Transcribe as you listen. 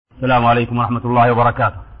السلام عليكم ورحمة الله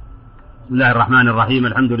وبركاته. بسم الله الرحمن الرحيم.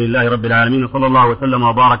 الحمد لله رب العالمين، وصلى الله وسلم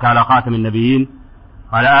وبارك على خاتم النبيين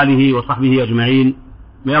وعلى آله وصحبه أجمعين.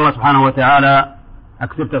 May Allah subhanahu wa ta'ala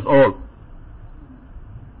accept us all.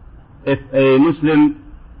 If a Muslim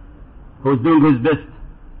who is doing his best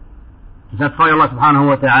to satisfy Allah subhanahu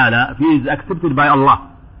wa ta'ala, if he is accepted by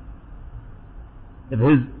Allah, if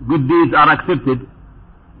his good deeds are accepted,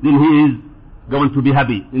 then he is going to be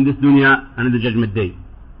happy in this dunya and in the judgment day.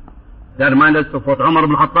 That reminds us of what Umar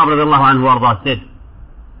ibn Khattab radiallahu anhu arda said: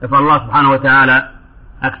 if Allah subhanahu wa ta'ala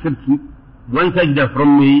accepts one sajda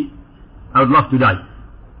from me, I would love to die.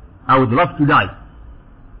 I would love to die.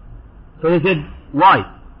 So he said, why?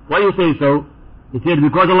 Why you say so? He said,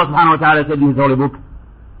 because Allah subhanahu wa ta'ala said in his holy book,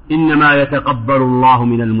 إِنَّمَا يَتَقَبَّلُ اللَّهُ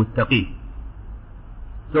مِنَ الْمُتَّقِينَ.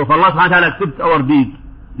 So if Allah subhanahu wa ta'ala accepts our deeds,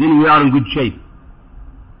 then we are in good shape.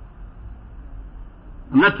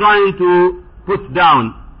 I'm not trying to put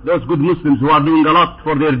down those good Muslims who are doing a lot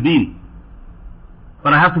for their deen,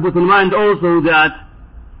 but I have to put in mind also that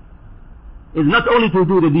it's not only to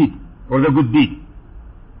do the deed or the good deed,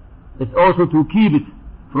 it's also to keep it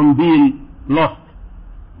from being lost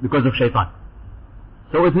because of shaitan.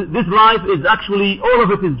 So this life is actually, all of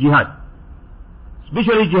it is jihad,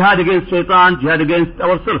 especially jihad against shaitan, jihad against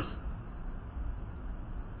ourselves.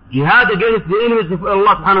 Jihad against the enemies of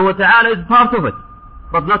Allah subhanahu wa ta'ala is part of it,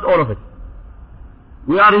 but not all of it.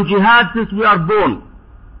 We are in jihad since we are born.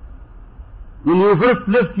 When you first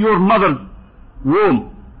left your mother's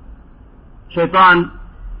womb, shaitan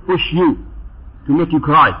pushed you to make you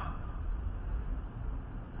cry.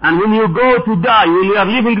 And when you go to die, when you are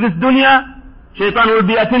leaving this dunya, shaitan will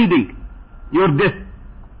be attending your death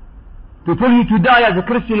to tell you to die as a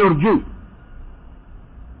Christian or Jew.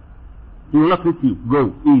 He will not let you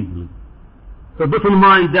go easily. So bear in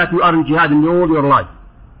mind that you are in jihad in all your life.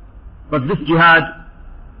 But this jihad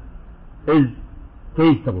is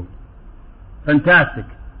tasteable, fantastic,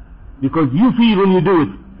 because you feel when you do it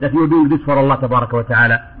that you are doing this for Allah tabaraka wa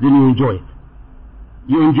ta'ala, then you enjoy it.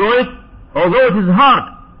 You enjoy it, although it is hard,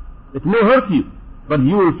 it may hurt you, but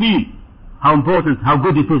you will feel how important, how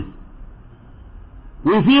good it is.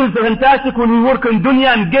 We feel so fantastic when we work in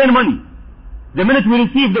dunya and gain money. The minute we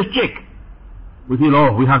receive the check, we feel,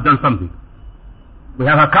 oh, we have done something. We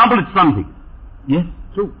have accomplished something. Yes,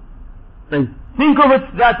 true. So think of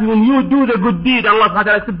it that when you do the good deed, Allah subhanahu wa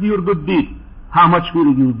ta'ala accepts your good deed, how much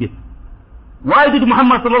feeling you will get. Why did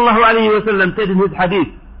Muhammad sallallahu alayhi wa sallam say in his hadith,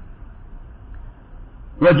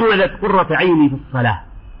 وَجُعِلَتْ قُرَّةَ عَيْنِي فِي الصَّلَاةِ?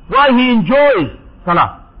 Why he enjoys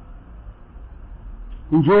salah.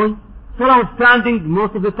 Enjoy. Salah is standing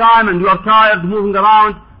most of the time and you are tired, moving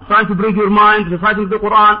around, trying to bring your mind, reciting the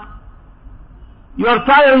Quran. You are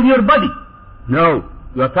tiring your body. No.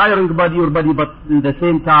 You are tiring your body, but in the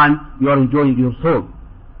same time, you are enjoying your soul.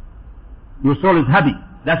 Your soul is happy.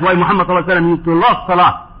 That's why Muhammad sallallahu alaihi wasallam used to love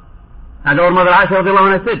salah. And our mother Aisha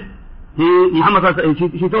radiallahu anha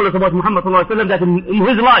said, she told us about Muhammad sallallahu alaihi wasallam that in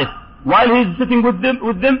his life, while he is sitting with them,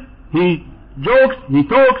 he jokes, he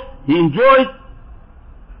talks, he enjoys,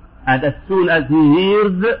 and as soon as he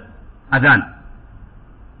hears adhan,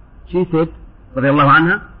 she said, radiallahu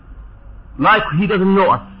anha, like he doesn't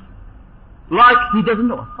know us. Like he doesn't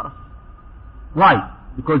know us. Why?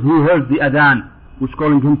 Because he heard the adhan which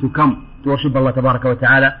calling him to come to worship Allah tabaraka wa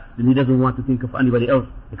ta'ala, then he doesn't want to think of anybody else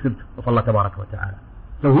except of Allah tabaraka wa ta'ala.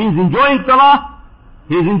 So he is enjoying salah,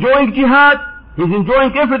 he is enjoying jihad, he is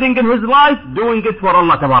enjoying everything in his life, doing it for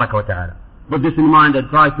Allah tabaraka wa ta'ala. Put this in mind and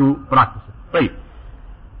try to practice it. Right.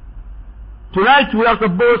 Tonight we are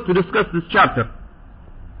supposed to discuss this chapter,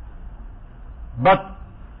 but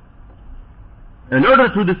in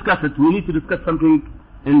order to discuss it, we need to discuss something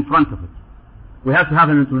in front of it. We have to have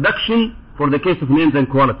an introduction for the case of names and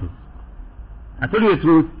qualities. I tell you the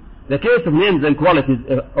truth, the case of names and qualities,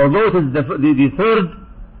 although it is the third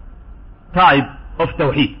type of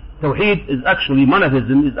Tawheed. Tawheed is actually,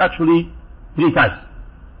 monotheism is actually three types.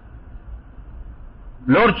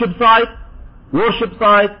 Lordship side, worship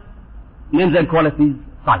side, names and qualities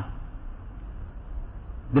side.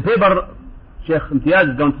 The paper Sheikh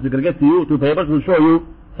Imtiaz is going to segregate to you two papers, will show you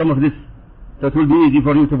some of this, so it will be easy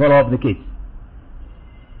for you to follow up the case.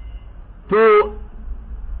 To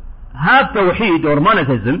have Tawheed or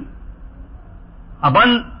monotheism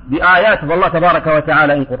upon the ayat of Allah tabaraka wa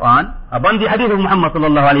ta'ala in Quran, upon the hadith of Muhammad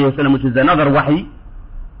sallallahu alayhi wa sallam, which is another wahi,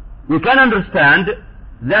 we can understand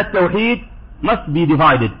that Tawheed must be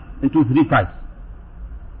divided into three types.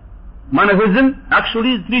 Monotheism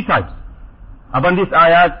actually is three types upon these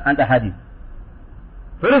ayat and ahadith.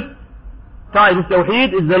 First type of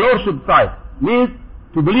Tawheed is the lordship side, means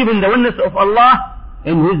to believe in the oneness of Allah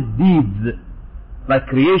in His deeds. like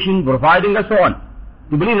creation, providing, and so on.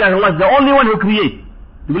 To believe that Allah is the only one who creates.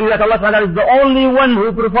 To believe that Allah subhanahu wa ta'ala is the only one who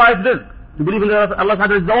provides this. To believe that Allah subhanahu wa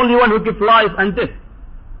ta'ala is the only one who gives life and death.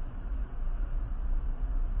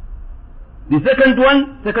 The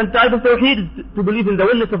second type of tawheed is to believe in the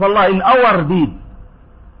oneness of Allah in our deeds.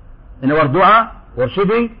 In our dua,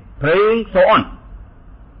 worshipping, praying, so on.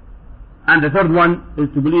 And the third one is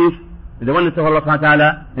to believe in the oneness of Allah subhanahu wa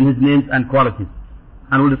ta'ala in His names and qualities.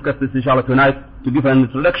 And we'll discuss this inshallah tonight to give an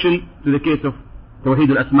introduction to the case of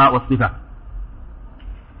Tawheed al-Asma' wa Sifat.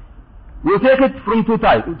 We'll take it from two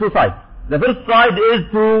sides. The first side is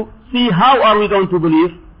to see how are we going to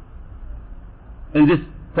believe in this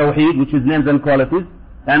Tawheed, which is names and qualities.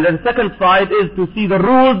 And the second side is to see the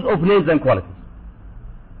rules of names and qualities.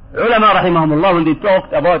 Ulama rahimahumullah, when they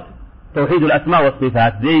talked about Tawheed al-Asma' wa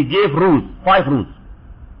Sifat, they gave rules, 5 rules.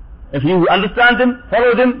 If you understand them,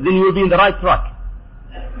 follow them, then you will be in the right track.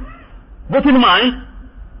 Put in mind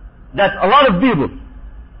that a lot of people,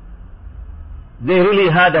 they really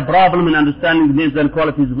had a problem in understanding the names and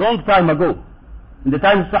qualities long time ago. In the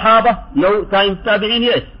time of Sahaba, no. Time of Tabi'in,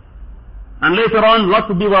 yes. And later on, lots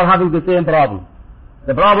of people are having the same problem.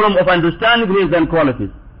 The problem of understanding names and qualities.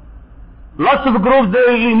 Lots of groups, they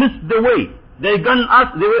really missed the way. They gone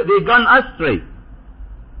astray.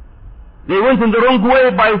 They went in the wrong way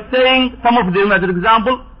by saying, some of them as an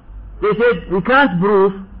example, they said, we can't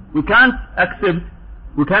prove, we can't accept,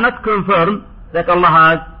 we cannot confirm that Allah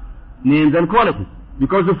has names and qualities.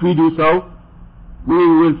 Because if we do so, we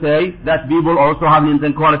will say that people also have names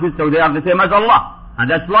and qualities, so they are the same as Allah. And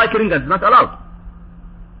that's likening, that's not allowed.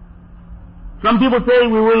 Some people say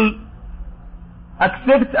we will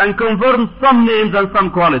accept and confirm some names and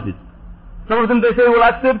some qualities. Some of them they say we will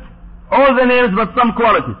accept all the names but some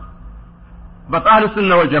qualities. But Ahlul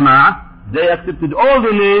Sunnah wal Jama'ah, they accepted all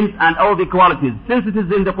the names and all the qualities. Since it is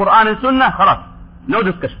in the Quran and Sunnah, khalas, no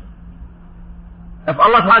discussion. If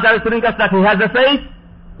Allah subhanahu wa ta'ala is telling us that He has a face,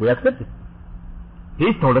 we accept it.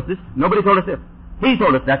 He told us this. Nobody told us this. He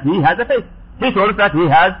told us that He has a face. He told us that He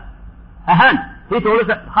has a hand. He told us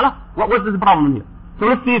that, khalas, what's the problem here? So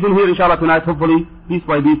let's see it in here inshallah tonight, hopefully, piece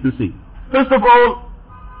by piece to see. First of all,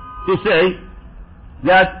 to say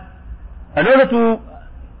that in order to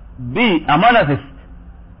be a monotheist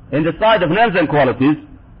in the side of names and qualities,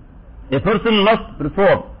 a person must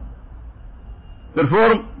perform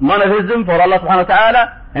monotheism for Allah subhanahu wa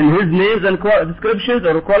ta'ala, and His names and descriptions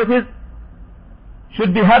or qualities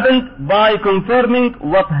should be happened by confirming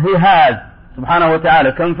what He has subhanahu wa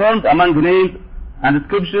ta'ala, confirmed among the names and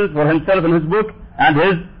descriptions for Himself in His book and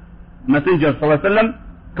His Messenger sallallahu alaihi wasallam,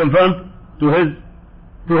 confirmed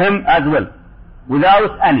to Him as well,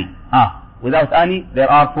 without any.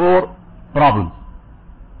 There are 4 problems.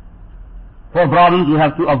 4 problems we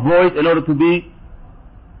have to avoid in order to be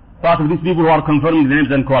part of these people who are confirming the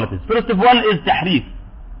names and qualities. First of one is tahrif.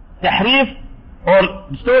 Tahrif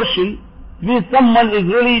or distortion means someone is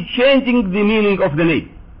really changing the meaning of the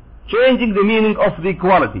name, changing the meaning of the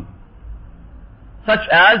quality. Such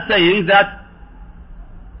as saying that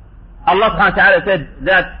Allah subhanahu wa ta'ala said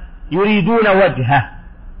that يريدون وجهه.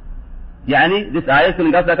 Yani this ayah is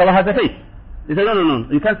telling us that Allah has a face. He said, no,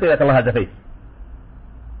 you can't say that Allah has a face.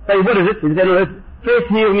 So what is it? He said, no, face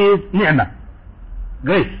here means ni'mah,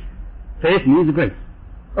 grace. Face means grace.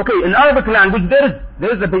 Okay, in Arabic language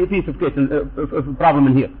there is a piece of case, of problem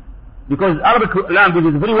in here. Because Arabic language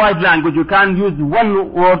is a very wide language, you can use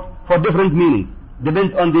one word for different meanings.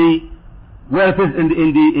 Depends on where it is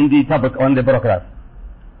in the topic, on the paragraph.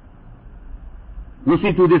 We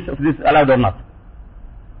see to this, if this is allowed or not.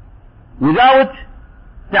 Without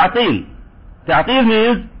ta'til. Ta'til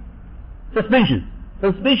means suspension.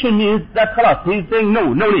 Suspension means that khalas, he is saying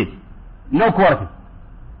no names, no qualities.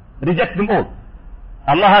 Reject them all.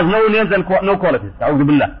 Allah has no names and no qualities. A'udhu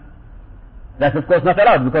billah. That's of course not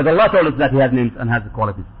allowed, because Allah told us that He has names and has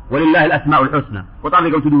qualities. وَلِلَّهِ الْأَسْمَاءُ الْحُسْنَى. What are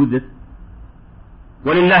they going to do with this?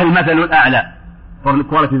 وَلِلَّهِ الْمَثَلُ الْأَعْلَى. For the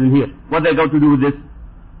qualities in here. What are they going to do with this?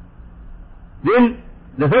 Then,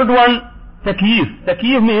 the third one, takyif.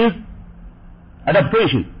 Takyif means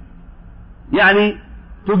adaptation. Yani,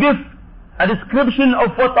 to give a description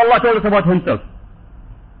of what Allah told us about Himself.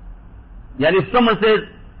 Yani, if someone says,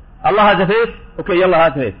 Allah has a face, okay, Allah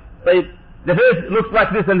has a face. But the face looks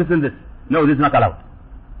like this and this and this. No, this is not allowed.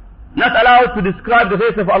 Not allowed to describe the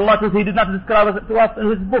face of Allah since He did not describe it to us in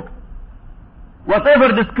His book.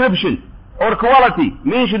 Whatever description or quality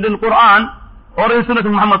mentioned in the Quran or in Sunnah of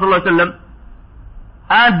Muhammad sallallahu alaihi wasallam,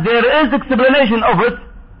 and there is explanation of it,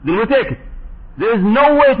 then we take it. There is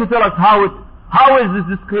no way to tell us how is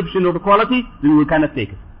this description or the quality, then we cannot take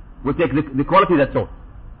it. We take the quality, that's all.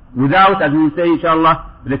 Without, as we will say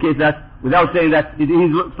inshallah, the case that without saying that he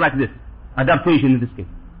looks like this. Adaptation in this case.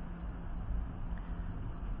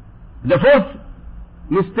 The fourth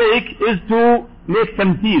mistake is to make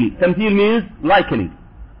tamthil. Tamthil means likening.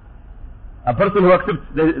 A person who accepts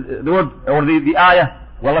the word or the ayah,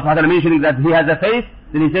 Allah Ta'ala mentioning that he has a face,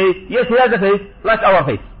 then he says, yes, he has a face, like our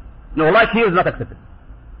face. No, like here is not accepted.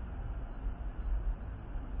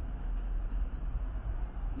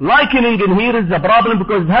 Likening in here is a problem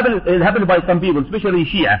because it happened by some people, especially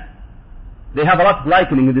Shia. They have a lot of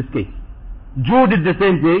likening in this case. Jew did the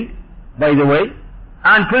same thing, by the way,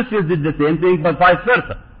 and Christians did the same thing, but vice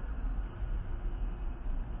versa.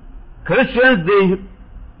 Christians, they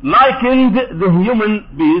likened the human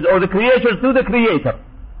beings or the creature to the creator.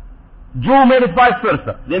 Jew made it vice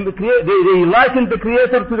versa. They likened the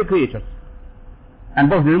creator to the creatures. And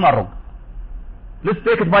both of them are wrong. Let's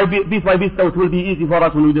take it piece by piece so it will be easy for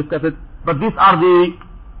us when we discuss it. But these are the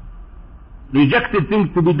rejected things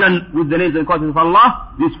to be done with the names and qualities of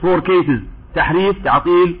Allah. These four cases. Tahrif,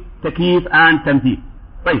 Ta'til, Takeef and Tamthil.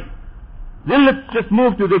 Right. Then let's just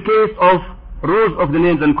move to the case of rules of the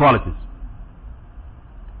names and qualities.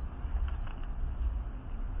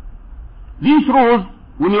 These rules,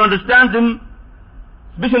 when you understand them,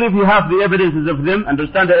 especially if you have the evidences of them,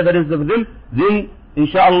 understand the evidence of them, then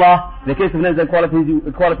inshallah the case of names and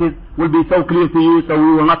qualities will be so clear to you, so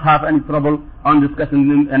we will not have any trouble on discussing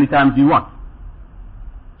them anytime you want.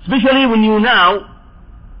 Especially when you now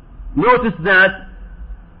notice that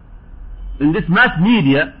in this mass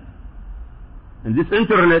media, in this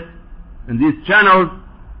internet, in these channels,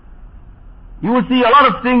 you will see a lot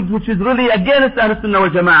of things which is really against Ahlul Sunnah wal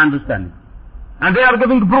Jama'ah understanding. And they are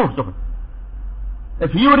giving proofs of it.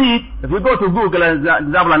 If you go to Google, as an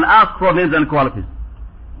example, and ask for names and qualities,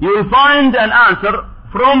 you will find an answer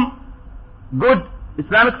from good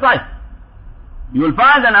Islamic sites. You will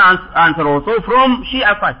find an answer also from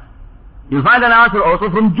Shia sites. You will find an answer also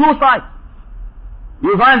from Jew sites. You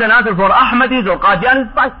will find an answer for Ahmadis or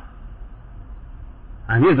Qadianis sites.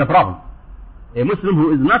 And here's the problem. A Muslim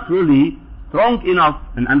who is not really strong enough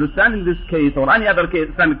in understanding this case or any other case,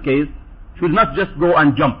 Islamic case, should not just go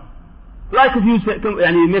and jump. Like if you say,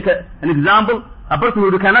 and you make an example, a person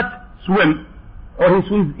who cannot swim, or he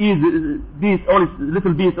swims only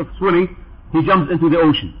little bit of swimming, he jumps into the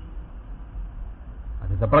ocean.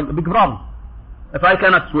 That is a big problem. If I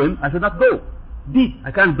cannot swim, I should not go deep.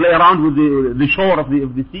 I can't play around with the shore of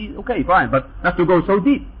the sea. Okay, fine, but not to go so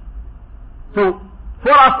deep. So,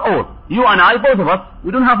 for us all, you and I, both of us,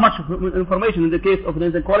 we don't have much information in the case of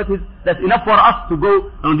names and qualities that's enough for us to go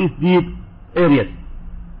on these deep areas.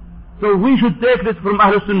 So we should take this from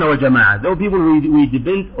Ahlul Sunnah wal Jama'ah. Those people we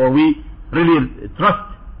depend or we really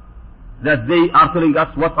trust that they are telling us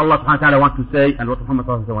what Allah subhanahu wa ta'ala wants to say and what Muhammad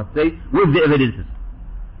sallallahu alaihi wasallam wants to say with the evidences.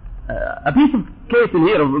 A piece of case in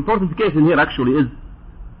here, an important case in here actually is,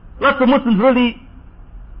 lots of Muslims really,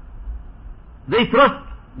 they trust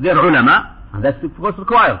their ulama, and that's what's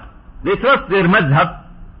required. They trust their madhab,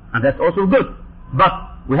 and that's also good. But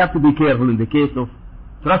we have to be careful in the case of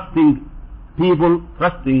trusting people,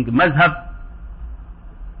 trusting madhab,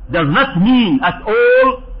 does not mean at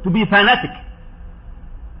all to be fanatic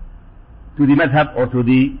to the madhab or to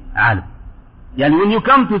the alim. Yani when you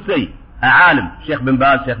come to say, a alim, Sheikh bin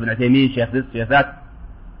Baz, Sheikh bin Uthaymeen, Sheikh this, Sheikh that,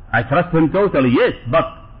 I trust him totally, yes, but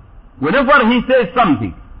whenever he says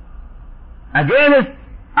something against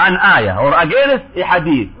an ayah or against a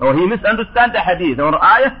hadith, or he misunderstands a hadith or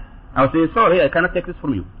ayah, I will say, sorry, I cannot take this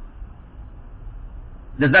from you.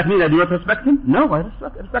 Does that mean I do not respect him? No, I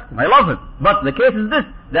respect him. I love him. But the case is this,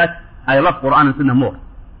 that I love Quran and Sunnah more.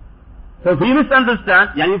 So if you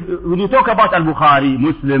misunderstand, when you talk about Al-Bukhari,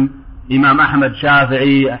 Muslim, Imam Ahmad,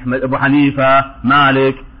 Shafi'i, Abu Hanifa,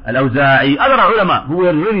 Malik, Al-Awza'i, other ulama who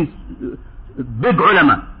were really big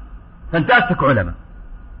ulama, fantastic ulama.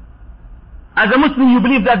 As a Muslim, you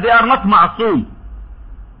believe that they are not ma'asum.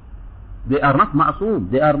 They are not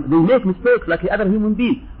ma'asum. They make mistakes like the other human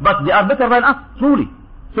being. But they are better than us, truly.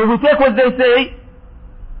 So we take what they say,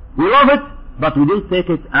 we love it, but we don't take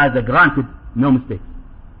it as a granted, no mistakes.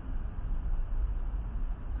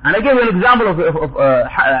 And I give you an example of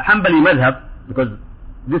Hanbali madhab, because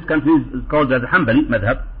this country is called as a Hanbali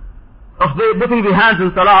madhab, of putting the hands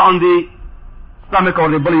in salah on the stomach or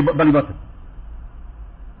the belly button.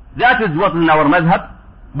 That is what is in our madhab,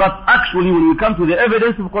 but actually when we come to the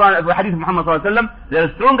evidence of Quran and the hadith of Muhammad sallallahu alaihi wasallam, there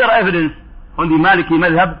is stronger evidence on the Maliki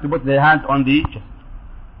madhab to put the hands on the chest.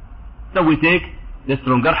 So we take the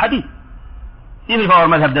stronger hadith, even if our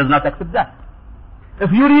madhab does not accept that.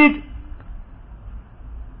 If you read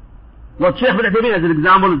what Sheikh bin Uthaymeen as an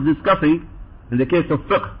example is discussing in the case of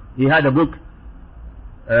fiqh, he had a book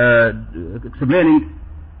explaining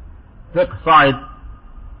fiqh side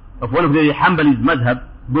of one of the Hanbali's madhab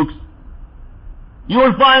books, you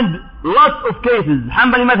will find lots of cases.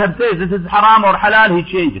 Hanbali madhab says this is haram or halal, he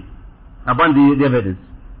changed it upon the evidence.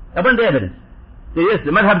 Upon the evidence. So yes,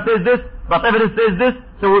 the madhab says this, but evidence says this,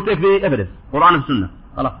 so we'll take the evidence. Quran and Sunnah.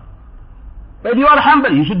 Allah. But if you are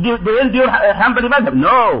Hanbali, you should defend your Hanbali madhab.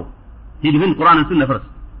 No. He defends Quran and Sunnah first.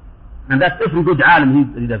 And that's every good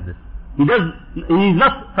alim, he does this. He's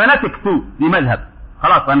not fanatic to the madhab.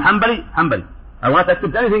 Khalas, I'm Hanbali. I won't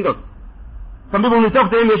accept anything else. Some people will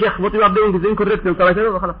talk to him, Ya Sheikh, what you are doing is incorrect. And so I say,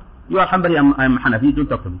 oh, khalas. You are Hanbali, I'm Hanafi, don't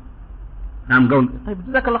talk to me. I'm going,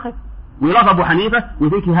 Jazakallah khair. We love Abu Hanifa, we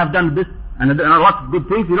think he have done this and a lot of good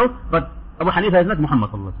things, you know, but Abu Hanifa is not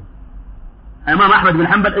Muhammad sallallahu alayhi wa sallam. Imam Ahmad bin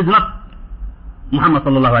Hanbal is not Muhammad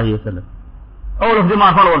sallallahu alayhi wa sallam. All of them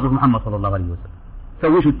are followers of Muhammad sallallahu alayhi wa sallam.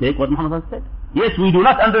 So we should take what Muhammad said. Yes, we do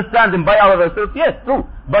not understand them by ourselves, yes, true.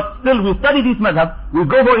 But still we study these madhab, we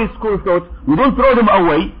go for his school of thought, we don't throw them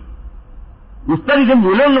away. We study them,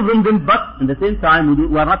 we learn from them, but at the same time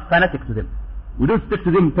we are not fanatic to them. We don't stick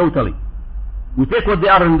to them totally. We take what they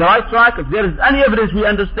are in the right track. If there is any evidence we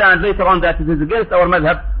understand later on that it is against our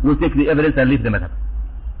madhab, we'll take the evidence and leave the madhab.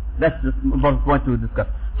 That's the important point to discuss.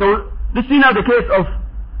 So let's see now the case of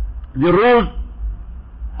the rules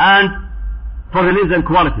and for the names and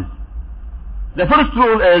qualities. The first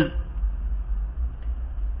rule is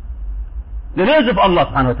the names of Allah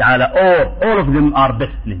subhanahu wa ta'ala, or all of them are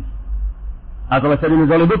best names. As Allah said in His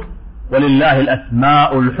holy book, وَلِلَّهِ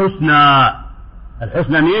الْأَسْمَاءُ الْحُسْنَى.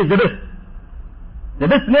 Al-Husna means the best. The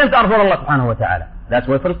best names are for Allah subhanahu wa ta'ala. That's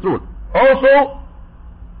my first rule. Also,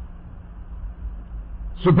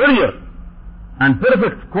 superior and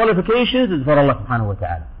perfect qualifications is for Allah subhanahu wa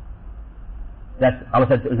ta'ala. That's Allah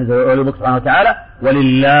said in His holy book subhanahu wa ta'ala,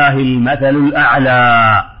 وَلِلَّهِ الْمَثَلُ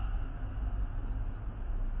الْأَعْلَى.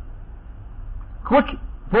 Quick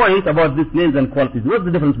point about these names and qualities. What's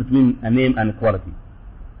the difference between a name and a quality?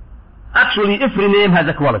 Actually, every name has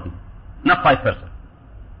a quality, not vice versa.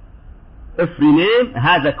 Every name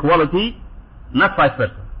has a quality, not vice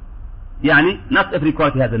versa. Yani, not every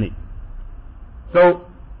quality has a name. So,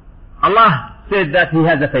 Allah said that He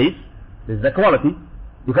has a face. This is a quality.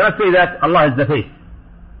 You cannot say that Allah is the face.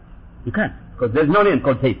 You can't, because there is no name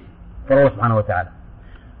called face for Allah subhanahu wa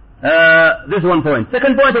ta'ala. This is one point.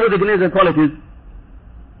 Second point about the names and qualities.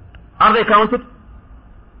 Are they counted?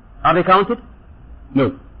 Are they counted?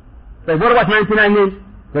 No. So what about 99 names?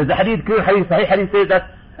 There's a hadith, clear hadith, sahih hadith says that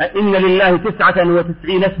إِنَّ لِلَّهِ تِسْعَةً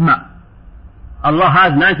وَتِسْعِينَ اسْمًا. Allah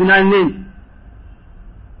has 99 names.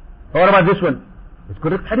 What about this one? It's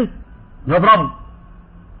correct hadith. No problem.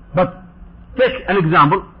 But take an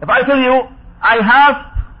example. If I tell you, I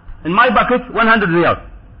have in my bucket 100 riyals.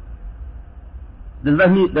 Does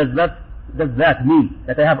that mean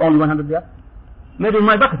that I have only 100 riyals? Maybe in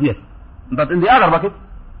my bucket, yes. But in the other bucket,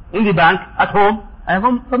 in the bank, at home, I have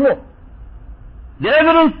some more. The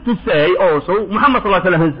evidence to say also, Muhammad sallallahu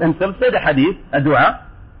alayhi wa sallam himself said a hadith, a dua,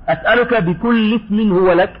 أسألك بكل اسم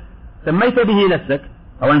هو لك سميت به نفسك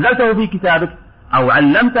أو أنزلته في كتابك أو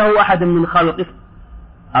علمته أحد من خلقك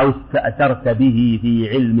أو استأثرت به في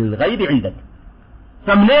علم الغيب عندك.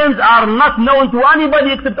 Some names are not known to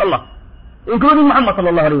anybody except Allah, including Muhammad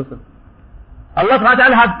sallallahu alayhi wa sallam. Allah subhanahu wa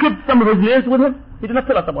ta'ala has kept some of His names with Him. He did not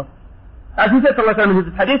tell us about it. As He said sallallahu alayhi wa sallam in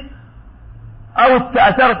His hadith, أو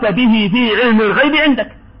استأثرت به في علم الغيب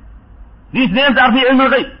عندك. These names are في علم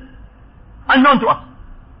الغيب, unknown to us,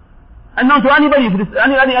 unknown to anybody,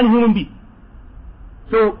 any human being.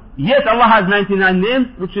 So yes, Allah has 99 names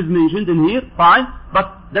which is mentioned in here, fine,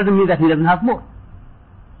 but doesn't mean that He doesn't have more.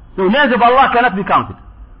 So names of Allah cannot be counted.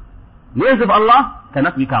 Names of Allah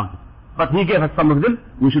cannot be counted. But He gave us some of them.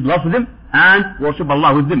 We should love them and worship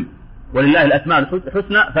Allah with them. وَلِلَّهِ الْأَسْمَاءُ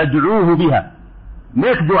الْحُسْنَى فَادْعُوهُ بِهَا.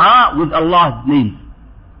 Make dua with Allah's names.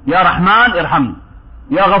 Ya Rahman, irhamni.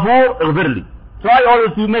 Ya Ghafoor, ighfirli. Try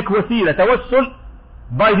always to make wasila, tawassul,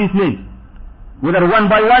 by these names. Whether one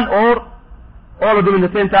by one or all of them in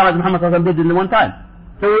the same time as Muhammad sallallahu alayhi wa sallam did in one time.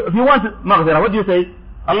 So if you want maghfirah, what do you say?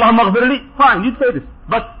 Allahumma ighfirli? Fine, you say this.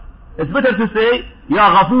 But it's better to say,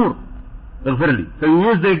 Ya Ghafoor, ighfirli. So you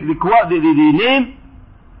use the name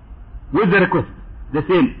with the request. The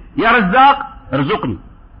same. Ya Razzaq, irzuqni.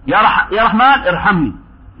 Ya Rahman, irhamni.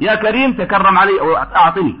 Ya Kareem, takarram alayhi or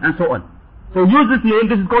a'tini, and so on. So use this name,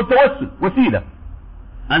 this is called tawassul, wasila.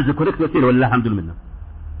 And the correct wasila, wallah alhamdulillah.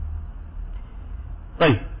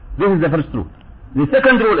 طيب, this is the first rule. The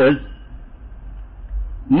second rule is,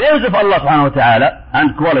 names of Allah subhanahu wa ta'ala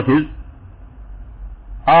and qualities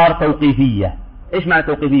are tawqifiyya. إيش معنى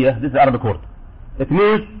توقيفية? This is Arabic word. It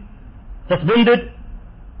means suspended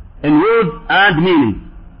in words and meanings.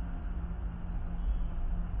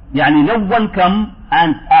 يعني no one come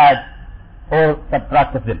and add or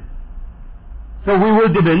subtract of them. So we will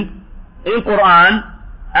depend in Quran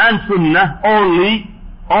and Sunnah only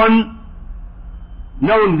on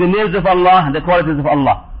knowing the names of Allah and the qualities of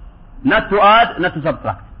Allah. Not to add, not to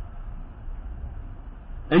subtract.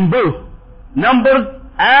 In both numbers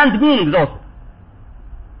and meanings also.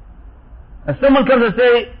 If someone comes and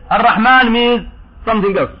say, Ar-Rahman means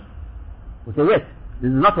something else, we say, wait, this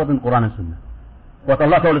is not what in Quran and Sunnah. What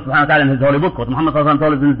Allah told us subhanahu wa ta'ala in His holy book, what Muhammad sallallahu alayhi wa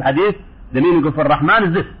sallam told us in His hadith, the meaning of Ar-Rahman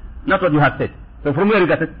is this, not what you have said. So from where you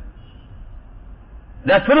got it?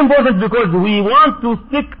 That's very important because we want to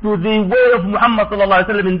stick to the way of Muhammad sallallahu alayhi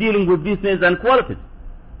wa sallam in dealing with these names and qualities.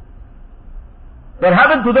 What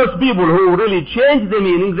happened to those people who really change the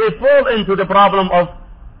meaning, they fall into the problem of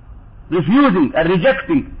refusing and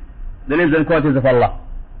rejecting the names and qualities of Allah.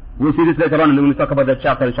 We'll see this later on when we talk about that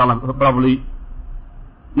chapter, inshallah, probably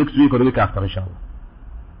next week or the week after, inshallah.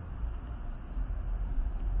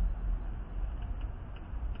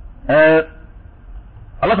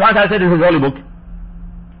 Allah subhanahu wa ta'ala said in His holy book,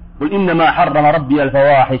 قل إنما حرم ربي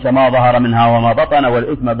الفواحش ما ظهر منها وما بطن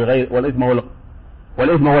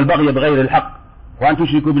والإثم والبغي بغير الحق وأن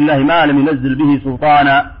تشركوا بالله ما لم ينزل به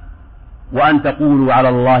سلطانا وأن تقولوا على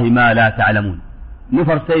الله ما لا تعلمون.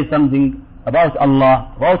 Never say something about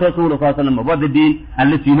Allah, about Rasulullah sallallahu alaihi wasallam, about the deen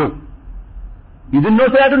unless you know. You didn't know,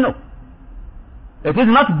 say I don't know. It is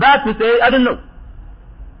not bad to say I don't know.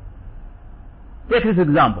 Take this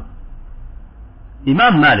example.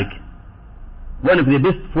 Imam Malik, one of the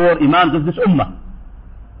best four Imams of this Ummah.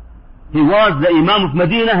 He was the Imam of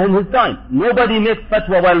Medina in his time. Nobody makes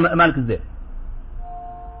fatwa while Malik is there.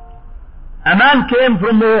 A man came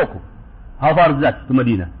from Morocco. How far is that to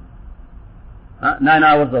Medina? 9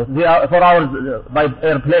 hours or 4 hours by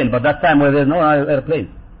airplane, but that time where there is no airplane.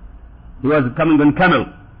 He was coming on camel.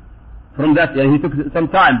 From that, he took some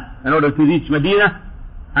time in order to reach Medina,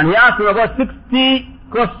 and he asked him about 60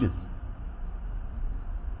 questions.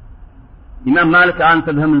 Imam Malik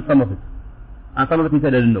answered him in some of it. And some of it he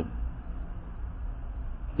said, I didn't know.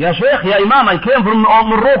 Ya Shaykh, Ya Imam, I came from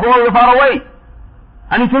Morocco all the far away.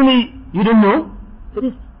 And he told me, you didn't know? I said,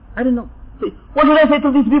 yes, I didn't know. Say, what did I say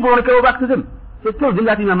to these people when I go back to them? They told them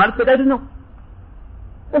that Imam Malik said, I didn't know.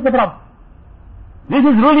 What's the problem? This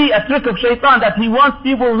is really a trick of shaitan that he wants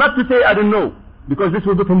people not to say, I don't know, because this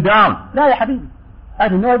will put him down. No, ya Habibi, I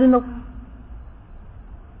didn't know.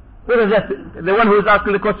 Whether the one who is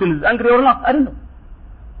asking the question is angry or not, I don't know.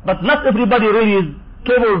 But not everybody really is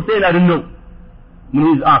capable of saying, I don't know, when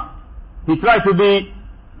he is asked. He tries to be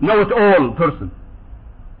know-it-all person.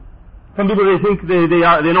 Some people, they think they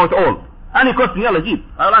know it all. Any question, yalla, jeep,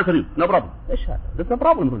 I'll answer you, no problem. That's no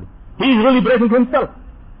problem, really. He's really breaking himself.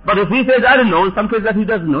 But if he says, I don't know, in some cases that he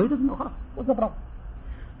doesn't know, what's the problem?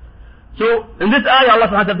 So, in this ayah, Allah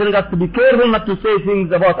subhanahu wa ta'ala is telling us to be careful not to say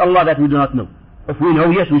things about Allah that we do not know. If we know,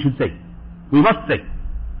 yes, we should say. We must say.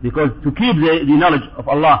 Because to keep the knowledge of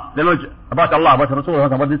Allah, the knowledge about Allah, about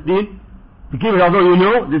Rasulullah, about this deen, to keep it although you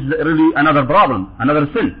know, this is really another problem, another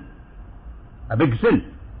sin. A big sin.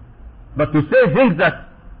 But to say things that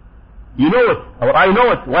you know it, or I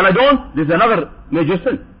know it, while I don't, this is another major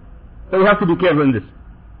sin. So we have to be careful in this.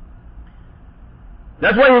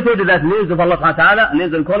 That's why he said that names of Allah subhanahu wa ta'ala,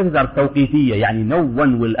 names and qualities are tawqifiyya, yani no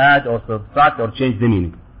one will add or subtract or change the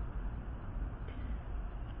meaning.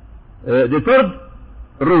 The third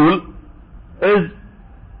rule is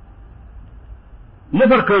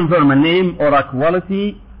never confirm a name or a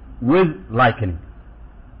quality with likening.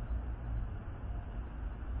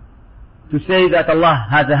 To say that Allah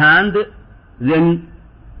has a hand, then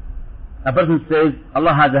a person says,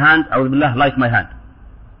 Allah has a hand, A'udhu Billah, like my hand.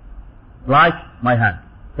 Like my hand.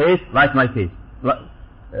 Face, like my face.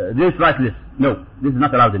 This, like this. No, this is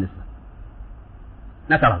not allowed in Islam.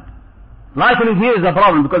 Not allowed. Likening here is a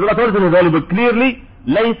problem because Allah told us in His holy book clearly,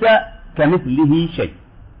 لَيْسَ كَمِثْلِهِ شَيْءٍ.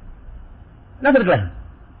 Nothing like Him.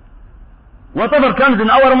 Whatever comes in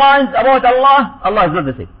our minds about Allah, Allah is not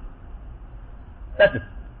the same. That's it.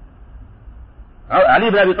 Ali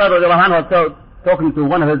ibn Abi Talib was talking to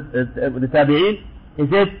one of the Tabi'een. He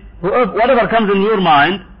said, whatever comes in your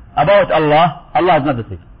mind about Allah, Allah is not the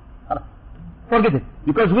same. Forget it.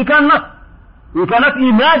 Because we cannot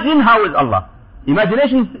imagine how is Allah.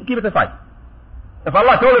 Imagination, keep it aside. If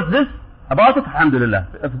Allah told us this about it, alhamdulillah.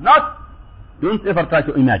 If not, don't ever try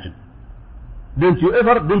to imagine. Don't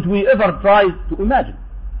we ever try to imagine.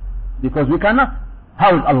 Because we cannot.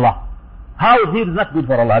 How is Allah? How is He is not good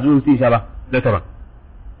for Allah. As we will see inshallah later on.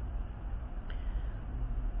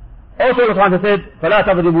 Also Allah subhanahu wa ta'ala said, فَلَا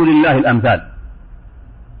تَضْرِبُوا لِلَّهِ الْأَمْثَالِ.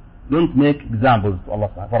 Don't make examples for Allah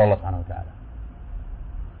subhanahu wa ta'ala.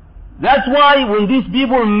 That's why when these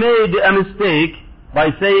people made a mistake by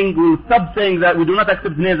saying, we'll stop saying that we do not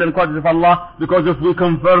accept names and qualities of Allah, because if we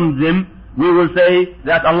confirm them, we will say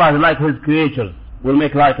that Allah is like His creatures. We'll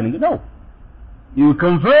make likening. No. You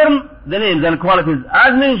confirm the names and qualities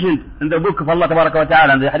as mentioned in the book of Allah Tabaraka wa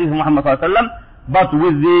Ta'ala and the hadith of Muhammad Sallallahu Alaihi Wasallam, but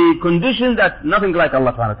with the condition that nothing like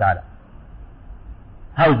Allah Subhanahu wa Ta'ala.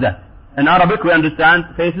 How is that? In Arabic we understand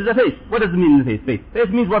face is a face. What does it mean face? Face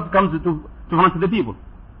means what comes to front of the people.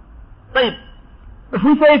 Right. If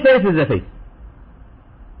we say face is a face,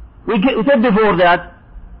 we said before that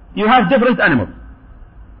you have different animals.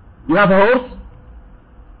 You have a horse,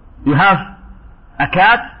 you have a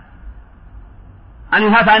cat, and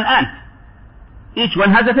you have an ant. Each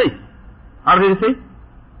one has a face. Are they the same?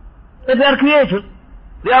 If they are creatures,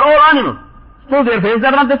 they are all animals. Still their faces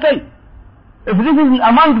are not the same. If this is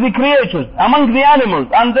among the creatures, among the animals,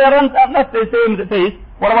 and they are not the same face,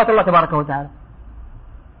 what about Allah Tabaraka wa Ta'ala?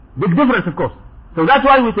 Big difference, of course. So that's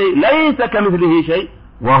why we say, لَيْسَ كَمِثْلِهِ شَيْءٍ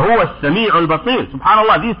وَهُوَ السَّمِيعُ الْبَصِيرُ.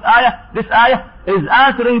 Subhanallah, this ayah is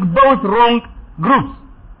answering both wrong groups.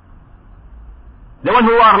 The one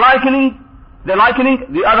who are likening,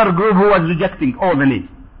 the other group who was rejecting all the names.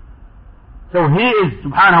 So He is,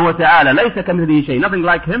 subhanahu wa ta'ala, لَيْسَ كَمِثْلِهِ شَيْءٍ, nothing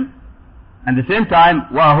like Him. And at the same time,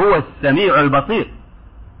 وَهُوَ السَّمِيعُ الْبَصِيرُ.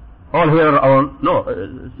 All hear, all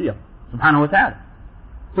see, subhanahu wa ta'ala.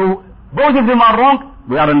 So both of them are wrong.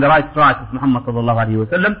 We are in the right track of Muhammad sallallahu alayhi wa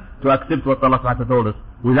sallam to accept what Allah subhanahu wa ta'ala told us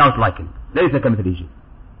without liking. لَيْسَ كَمِثْلِهِ شَيْءٍ.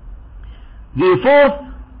 The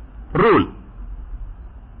fourth rule.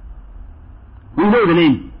 We know the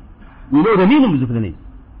name. We know the meanings of the name.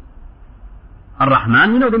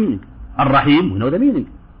 Ar-Rahman, we know the meaning. Ar-Rahim, we know the meaning.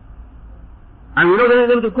 And we know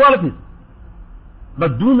the qualities.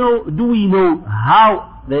 But do we know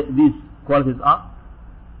how these qualities are?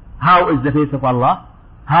 How is the face of Allah?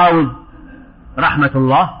 How is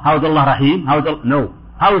Rahmatullah? How is Allah Rahim? No.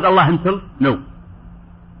 How is Allah Himself? No.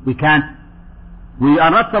 We can't. We are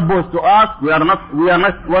not supposed to ask. We are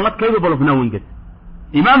not capable of knowing it.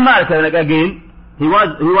 Imam Malik, again, he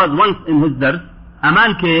was once in his dars. A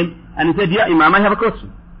man came and he said, "Ya Imam, I have a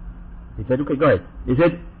question." He said, "Okay, go ahead." He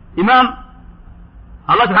said, "Imam,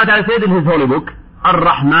 Allah subhanahu wa ta'ala said in His holy book,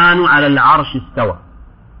 Ar-Rahmanu ala al-arsh istawa."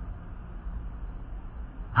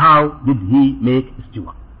 How did He make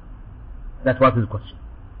istiwa? That was his question.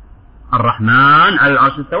 Ar-Rahman ala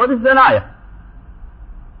al-arsh istawa. This is an ayah.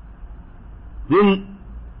 Then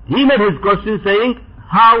he made his question saying,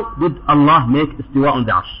 how did Allah make istiwa on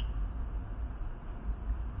the arsh?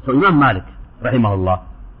 So Imam Malik, rahimahullah,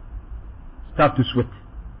 started to sweat.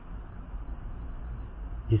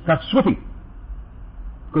 He started sweating.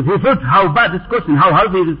 Because he felt how bad this question, how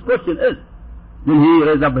heavy this question is. Then he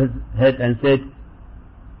raised up his head and said,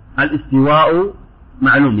 Al-istiwa'u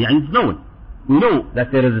ma'lum, yani it's known. We know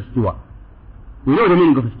that there is istiwa. We know the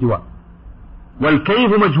meaning of istiwa.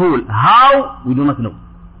 Wal-kayfu majhul. How? We do not know.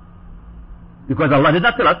 Because Allah did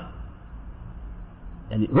not tell us.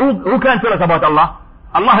 Yani who can tell us about Allah?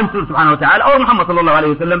 Allah Himself subhanahu wa ta'ala or Muhammad sallallahu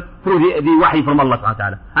alayhi wa sallam through the wahi from Allah subhanahu wa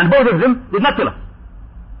ta'ala. And both of them did not tell us.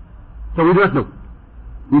 So we do not know.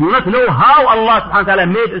 We do not know how Allah subhanahu wa ta'ala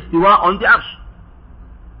made istiwa on the arsh.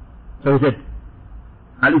 So he said,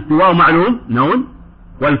 Al-istiwa ma'lum, known.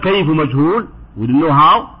 Wal-kayfu majhul, we don't know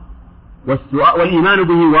how. Wal-imanu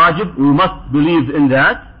bihi wajib, we must believe in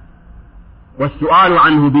that. Wal-su'alu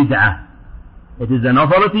anhu bid'ah. It is a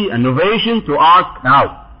novelty, a innovation to ask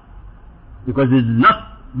how. Because it is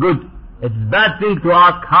not good. It's a bad thing to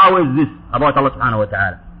ask how is this about Allah subhanahu wa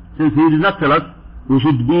ta'ala. Since He did not tell us, we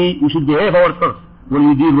should behave ourselves when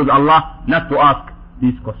we deal with Allah, not to ask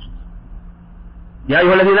these questions. يا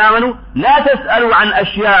أيها الذين آمنوا لا تسألوا عن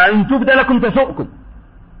أشياء إن تبد لكم تسؤكم.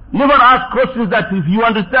 Never ask questions that if you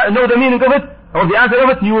know the meaning of it or the answer of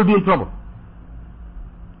it, you will be in trouble.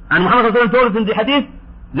 And Muhammad sallallahu alaihi wasallam told us in the hadith,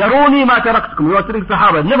 ذروني ما تركتكم. He was telling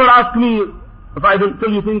Sahaba, never ask me if I don't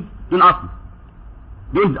tell you things. Don't ask me.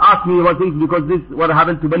 Don't ask me about things because this what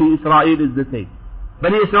happened to Bani Israel is the same.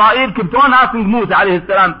 Bani Israel kept on asking Musa alayhi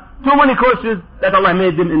salam too many questions that Allah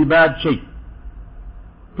made them in bad shape.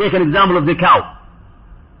 Take an example of the cow.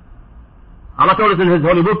 Allah told us in His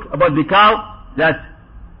holy book about the cow that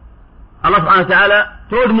Allah subhanahu wa ta'ala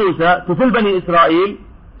told Musa to tell Bani Israel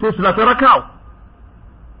to slaughter a cow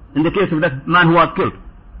in the case of that man who was killed.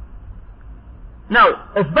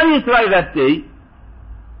 Now, if Bani Israel that day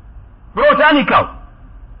brought any cow,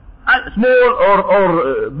 small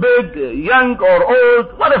or big, young or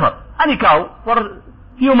old, whatever, any cow for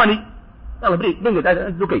few money, bring it,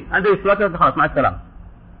 it's okay. And they slaughter the house,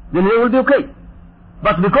 then they will be okay.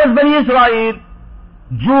 But because Bani Israel,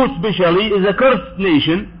 Jews especially, is a cursed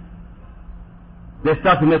nation, they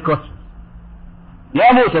start to make questions.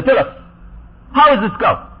 Ya Musa, tell us, how is this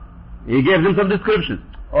cow? He gave them some descriptions.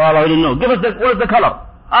 Oh Allah, I don't know. Give us what is the color?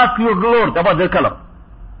 Ask your Lord about the color.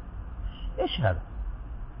 إيش هذا?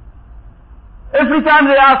 Every time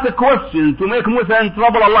they ask a question to make Musa in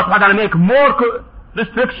trouble, Allah subhanahu wa ta'ala make more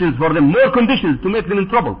restrictions for them, more conditions to make them in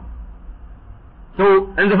trouble.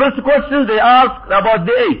 So, in the first question, they asked about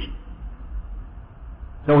the age.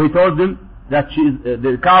 So he told them that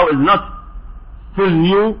the cow is not still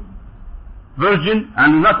new, virgin,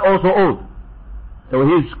 and not also old. So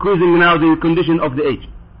he's squeezing now the condition of the age.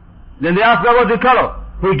 Then they asked about the color.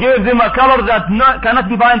 He gave them a color that cannot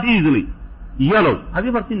be found easily. Yellow. Have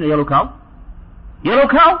you ever seen a yellow cow? Yellow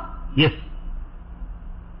cow? Yes.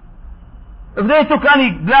 If they took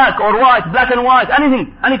any black or white, black and white,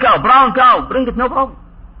 anything, any cow, brown cow, bring it, no problem.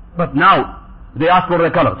 But now, they asked for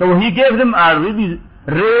the color. So he gave them a really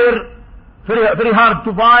rare, very hard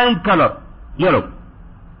to find color, yellow.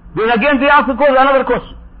 Then again they asked another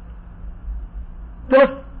question. Tell us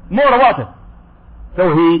more about it.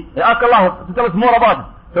 So he asked Allah to tell us more about it.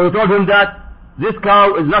 So he told him that this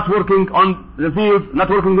cow is not working on the field, not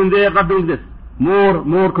working in there, not doing this.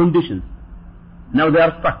 More conditions. Now they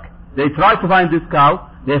are stuck. They tried to find this cow.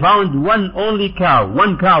 They found one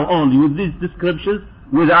cow only with these descriptions,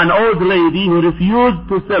 with an old lady who refused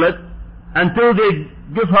to sell it until they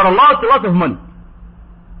give her a lot of money.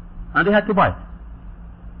 And they had to buy it.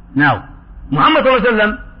 Now, Muhammad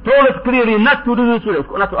ﷺ told us clearly not to do this with,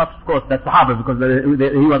 not to ask, of course, that Sahaba, because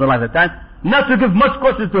he was alive at that time, not to give much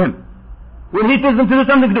questions to him. When he tells them to do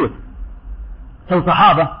something, do it. So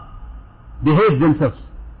Sahaba behave themselves.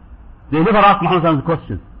 They never ask Muhammad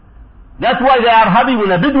questions. That's why they are happy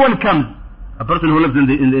when a Bedouin comes, a person who lives in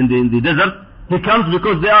the desert. He comes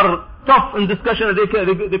because they are tough in discussion and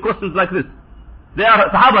they questions like this.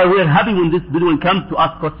 Sahaba were happy when this Bedouin comes to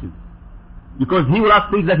ask questions, because he will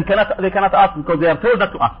ask things that they cannot ask because they are told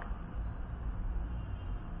not to ask.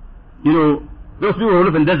 You know, those people who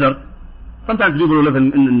live in desert, sometimes people who live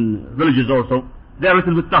in villages also, they are a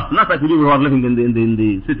little bit tough, not like the people who are living in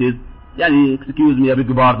the cities. Yani, excuse me, I beg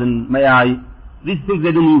your pardon, may I? These things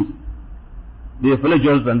they don't use. The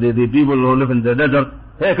villagers and the people who live in the desert,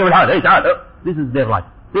 hey, come on, hey, this is their life.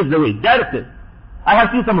 This is the way, directed. I have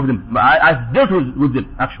seen some of them. I've dealt with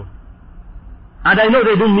them, actually. And I know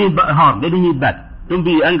they don't mean harm, they don't mean bad. Don't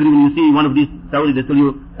be angry when you see one of these Saudi, they tell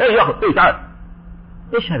you, hey, hey,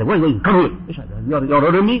 ايش هذا? Wait, come here. ايش هذا? You're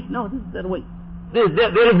ordering me? No, this is their way. They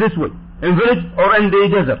live this way. In village or in the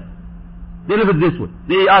desert. They live it this way.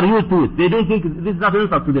 They are used to it. They don't think this is not an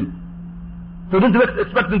insult to them. So don't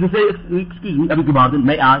expect them to say, excuse me, I beg your pardon,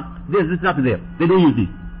 may I? This is not there. They don't use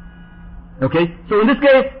these. Okay? So in this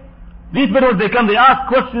case, these Bedouins, they come, they ask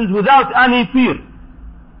questions without any fear.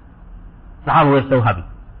 Sahaba were so happy.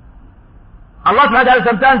 Allah subhanahu wa ta'ala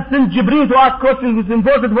sometimes sends Jibreel to ask questions which is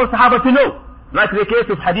important for Sahaba to know. Like the case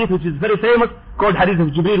of hadith which is very famous, called hadith of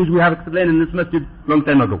Jibreel, which we have explained in this masjid long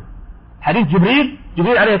time ago. Hadith Jibreel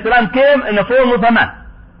alayhi salam came in the form of a man.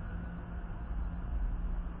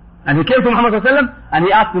 And he came to Muhammad sallallahu alayhi wa sallam and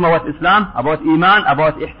he asked him about Islam, about Iman,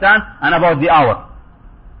 about Ihsan, and about the hour.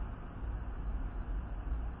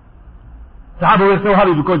 Sahaba were so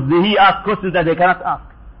happy because he asked questions that they cannot ask.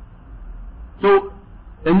 So,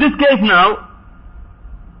 in this case now,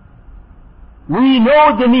 we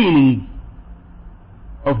know the meaning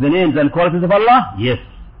of the names and qualities of Allah? Yes.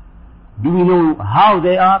 Do we know how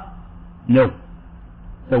they are? No.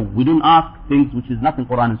 So we don't ask things which is not in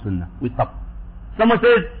Quran and Sunnah. We stop. Someone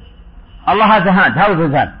says, Allah has a hand. How is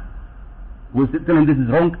his hand? We tell him this is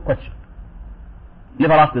wrong question.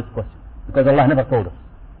 Never ask this question. Because Allah never told us.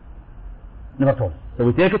 Never told us. So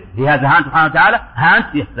we take it. He has a hand, subhanahu wa ta'ala. Hand?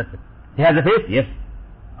 Yes, that's it. He has a face? Yes.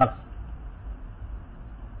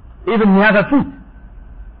 Even he has a foot.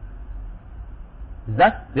 Is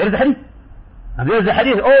that? There is a hadith. And there is a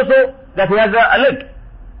hadith also that he has a leg.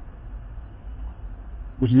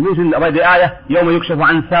 Which is mentioned by the ayah, يَوْمَ يُكْشَفُ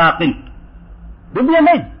عَنْ سَاقٍ. Don't be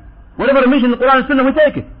amazed. Whatever mentioned in the Quran and Sunnah, we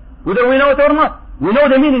take it. Whether we know it or not. We know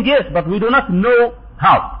the meaning, yes, but we do not know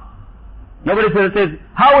how. Nobody says,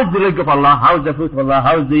 how is the leg of Allah? How is the foot of Allah?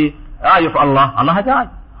 How is the eye of Allah? Allah has eye.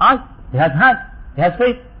 He has hands. He has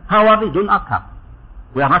face. How are they? Don't ask how.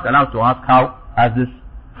 We are not allowed to ask how, as this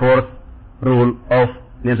fourth rule of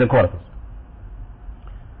names and qualities.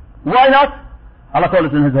 Why not? Allah told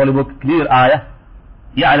us in His holy book, clear ayah,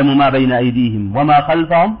 يعلم ما بين أيديهم وما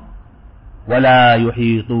خلفهم ولا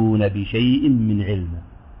يحيطون بشيء من علمه.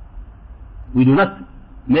 We do not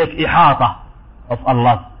make ihata of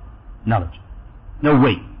Allah's knowledge. No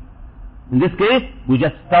way. In this case, we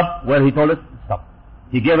just stop where He told us to stop.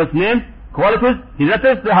 He gave us names, qualities, He let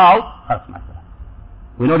us the how.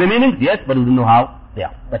 We know the meaning, yes, but we don't know how they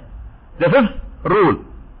are. But the fifth rule.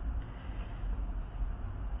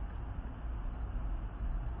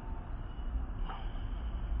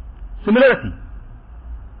 Similarity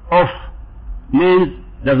of names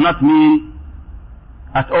does not mean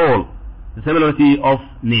at all the similarity of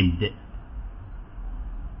named.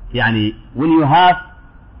 يعني when you have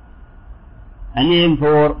a name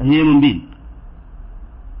for a human being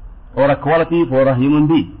or a quality for a human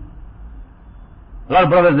being. A lot of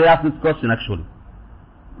brothers, they ask this question actually.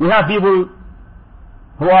 We have people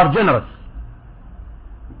who are generous.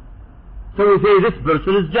 So we say this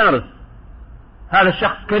person is generous. هذا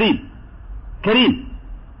الشخص كريم. كريم.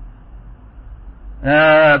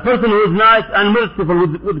 Person who is nice and merciful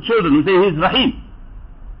with children, we say he is Rahim.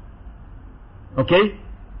 Okay?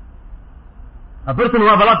 A person who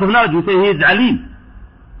has a lot of knowledge, we say he is Alim.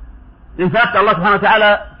 In fact, Allah subhanahu wa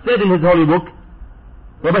ta'ala said in His holy book,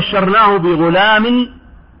 وَبَشَّرْنَاهُ بِغُلَامٍ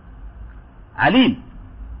عَلِيمٍ.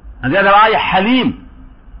 And the other ayah, Halim.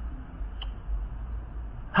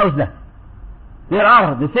 How's that? There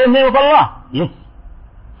are the same name of Allah. Yes.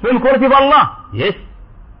 Same quality of Allah. Yes.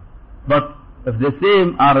 But if the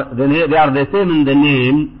same they are the same in the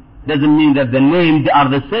name, doesn't mean that the names are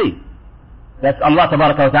the same. That's Allah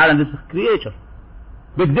tabaraka wa ta'ala and this creature.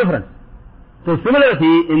 Big difference. So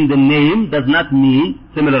similarity in the name does not mean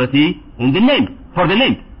similarity in the name. For the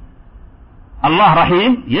name. Allah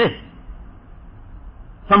Rahim, yes.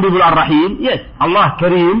 Some people are Rahim, yes. Allah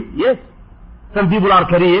Kareem, yes. Some people are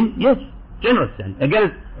Kareem, yes. Generous.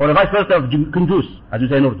 Again, or the vice versa of Kunduz, as you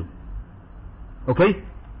say in Urdu. Okay?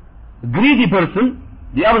 Greedy person,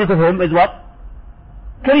 the opposite of him is what?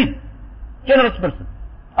 Kareem. Generous person.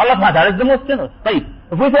 Allah subhanahu wa ta'ala is the most generous. Right.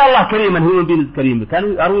 If we say Allah Kareem and human being is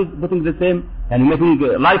Kareem, are we putting the same and making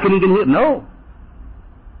likening in here? No.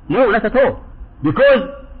 No, not at all. Because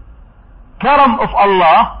Karam of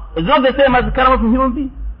Allah is not the same as the Karam of a human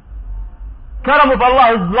being. Karam of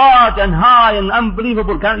Allah is large and high and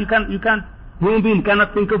unbelievable. Human being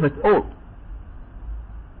cannot think of it all.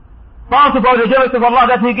 Part about the generosity of Allah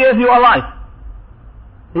that He gave you a life.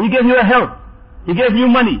 He gave you a health. He gave you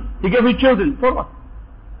money. He gave you children. For what?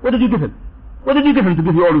 What did you give Him? What did you give Him to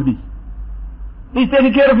give you all of these? He's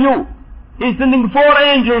taking care of you. He's sending 4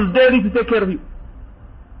 angels daily to take care of you.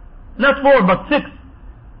 Not 4, but 6.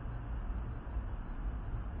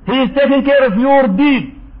 He is taking care of your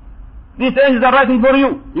deeds. These angels are writing for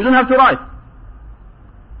you. You don't have to write.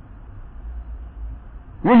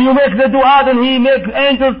 When you make the dua, then He makes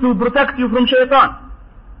angels to protect you from shaitan.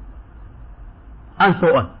 And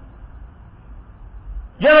so on.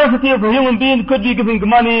 Generosity of a human being could be giving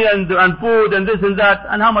money and food and this and that.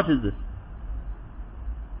 And how much is this?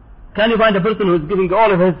 Can you find a person who is giving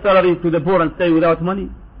all of his salary to the poor and stay without money?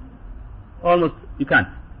 Almost you can't.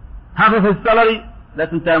 Half of his salary,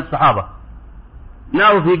 that's in terms of Sahaba.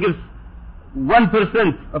 Now if he gives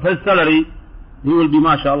 1% of his salary, he will be,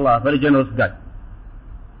 mashallah, a very generous guy.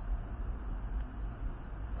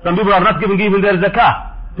 Some people are not giving even their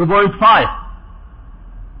zakah, 2.5.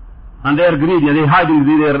 And they are greedy, and they are hiding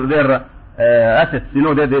their assets,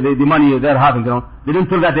 the money they are having, They didn't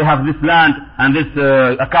tell that they have this land and this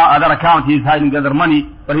other account, he is hiding the other money,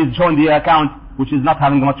 but he is showing the account which is not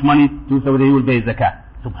having much money, so they will pay zakah.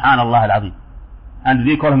 Subhanallah al-Azim. And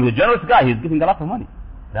they call him the generous guy, he is giving a lot of money.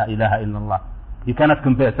 La ilaha illallah. You cannot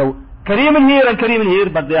compare. So, Kareem in here and Kareem in here,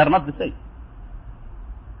 but they are not the same.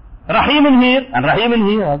 Rahim in here and Rahim in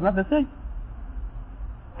here are not the same.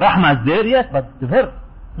 Rahmah is there, yes, but different.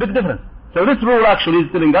 Big difference. So this rule actually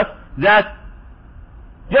is telling us that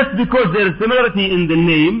just because there is similarity in the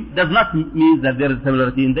name does not mean that there is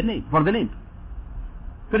similarity in the name, for the name.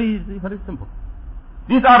 Very easy, very simple.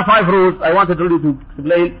 These are 5 rules I wanted really to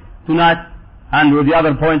explain tonight, and with the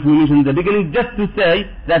other points we mentioned in the beginning, just to say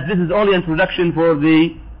that this is only introduction for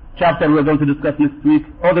the chapter we are going to discuss next week,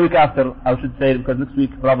 or the week after, I should say, because next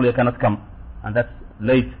week probably I cannot come, and that's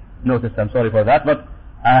late notice, I'm sorry for that, but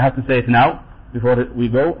I have to say it now, before we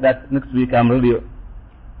go, that next week I'm really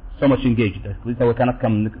so much engaged, so we cannot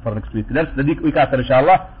come for next week. That's the week after,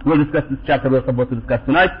 inshallah, we'll discuss this chapter we're supposed to discuss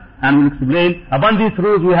tonight, and we'll explain, upon these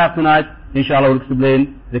rules we have tonight, inshallah we'll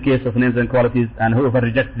explain the case of names and qualities, and whoever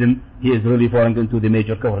rejects them, he is really falling into the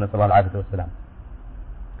major kufr.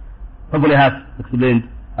 Hopefully I have explained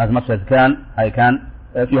as much as I can.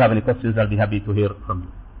 If you have any questions, I'll be happy to hear from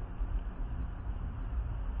you.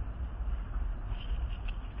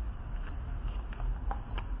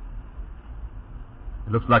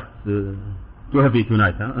 It looks like it's too heavy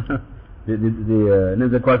tonight, huh? the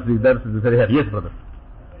names and qualities is very heavy. Yes, brother.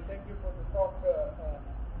 Thank you for the talk.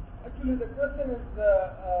 Actually, the question is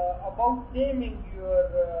about naming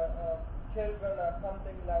your children or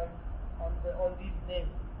something like on on these names,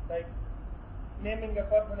 like naming a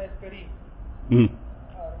person as Kareem,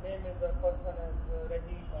 or naming a person as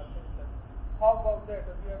Rahim or things like that. How about that?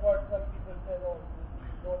 If you have heard some people say, no,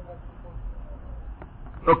 you don't have to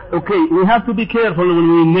put... Okay, we have to be careful when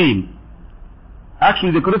we name.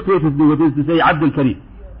 Actually, the correct way to do it is to say Abdul Kareem,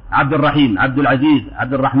 Abdul Rahim, Abdul Aziz,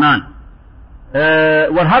 Abdul Rahman.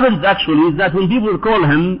 What happens actually is that when people call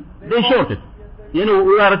him, they short it. You know,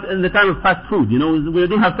 we are in the time of fast food, you know, we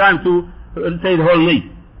don't have time to say the whole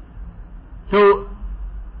name. So,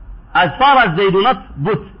 as far as they do not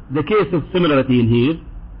put the case of similarity in here,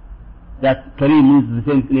 that Kareem means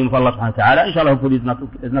the same name of Allah subhanahu wa ta'ala, inshallah, hopefully it's not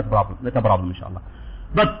a problem, inshallah.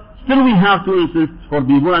 But still we have to insist for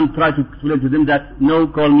people and try to explain to them that, no,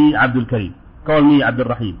 call me Abdul Kareem, call me Abdul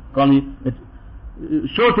Rahim, call me...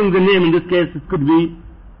 Shortening the name in this case, it could be...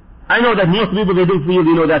 I know that most people, they don't feel,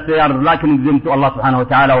 you know, that they are likening them to Allah subhanahu wa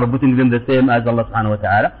ta'ala or putting them the same as Allah subhanahu wa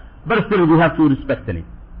ta'ala. But still we have to respect the name.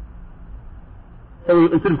 So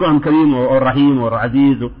instead of calling him Kareem or Rahim or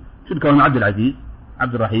Aziz, should call him Abdul Aziz,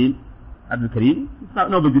 Abdul Rahim, Abdul Kareem. It's not,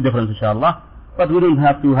 no big difference, inshallah. But we don't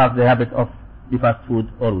have to have the habit of the fast food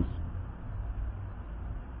always.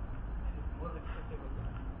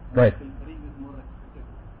 Right.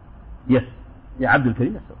 Yes. Yeah, Abdul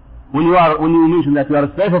Kareem. Yes. When you mention that you are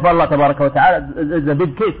a slave of Allah Tabaraka wa Ta'ala, it's a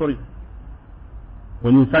big case for you.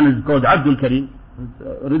 When your son is called Abdul Kareem,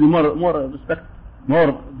 it's really more respect,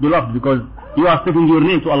 more beloved, because you are sticking your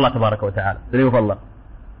name to Allah Tabaraka wa Ta'ala, the name of Allah.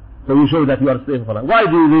 So you show that you are a slave of Allah. Why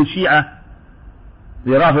do the Shia,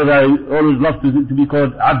 the Rafida, always love to be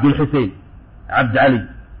called Abdul Hussein, Abd Ali,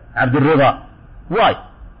 Abdul Rida? Why?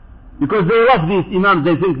 Because they love these Imams,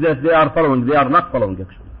 they think that they are following, they are not following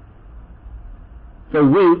actually. So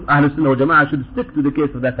we, Ahlul Sunnah wal Jama'ah, should stick to the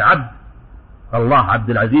case of that Abd, Allah,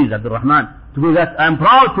 Abdul Aziz, Abdul Rahman, to be that, I am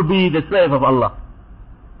proud to be the slave of Allah,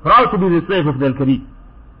 proud to be the slave of the Kareem.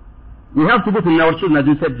 We have to put in our children, as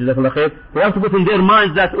you said, Jazakallah Khair, we have to put in their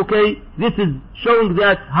minds that, okay, this is showing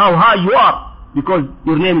that how high you are, because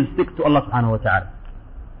your name is stick to Allah subhanahu wa ta'ala.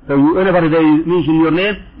 So whenever they mention your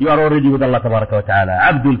name, you are already with Allah tabaraka wa ta'ala.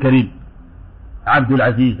 Abdul Kareem, Abdul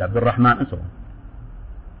Aziz, Abdul Rahman, and so on.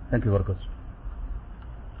 Thank you very much.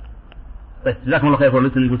 جزاكم الله خير for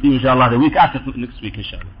listening. We'll see you inshallah the week after next week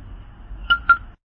inshallah.